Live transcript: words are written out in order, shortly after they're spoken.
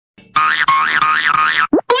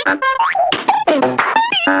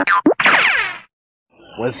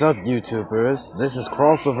What's up, YouTubers? This is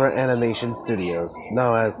Crossover Animation Studios,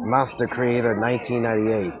 known as Master Creator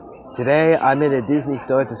 1998. Today, I'm in a Disney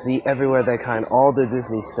store to see everywhere they kind all the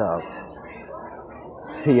Disney stuff.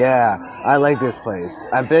 Yeah, I like this place.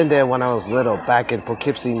 I've been there when I was little, back in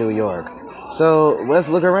Poughkeepsie, New York. So, let's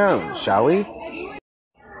look around, shall we?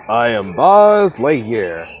 I am Buzz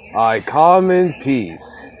Lightyear. I come in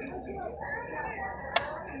peace.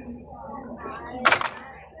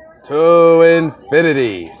 To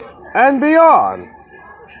infinity and beyond.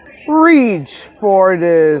 Reach for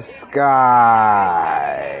the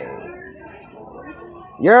sky.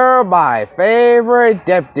 You're my favorite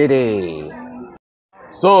deputy.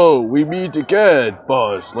 So we meet again,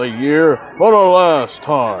 Buzz Lightyear, for the last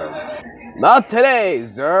time. Not today,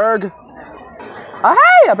 Zurg.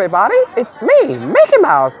 Hey everybody, it's me, Mickey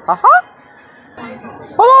Mouse.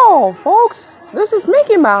 Hello folks, this is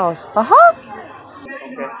Mickey Mouse.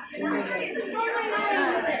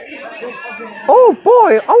 Oh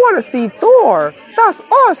boy, I want to see Thor. That's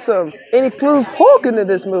awesome. It includes Hogan in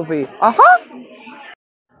this movie.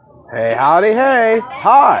 Hey, howdy, hey.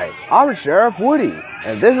 Hi, I'm Sheriff Woody,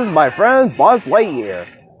 and this is my friend Buzz Lightyear.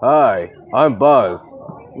 Hi, I'm Buzz.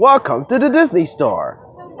 Welcome to the Disney Store.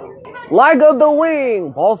 Leg of the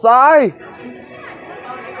wing, Bullseye.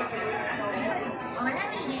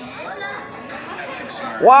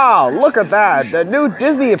 Wow, look at that, the new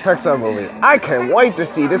Disney Pixar movie. I can't wait to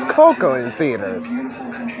see this Coco in theaters.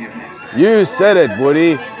 You said it,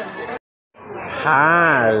 Woody.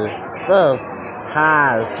 Hi, stuff.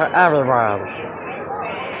 Hi to everyone.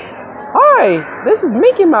 Hi, this is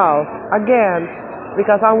Mickey Mouse again,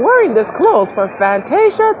 because I'm wearing this clothes for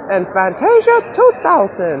Fantasia and Fantasia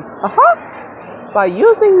 2000. By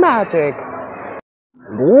using magic.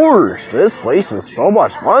 Gosh, this place is so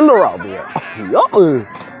much fun around here.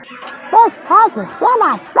 This place is so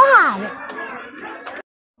much fun.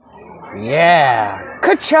 Yeah,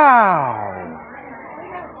 ka-chow!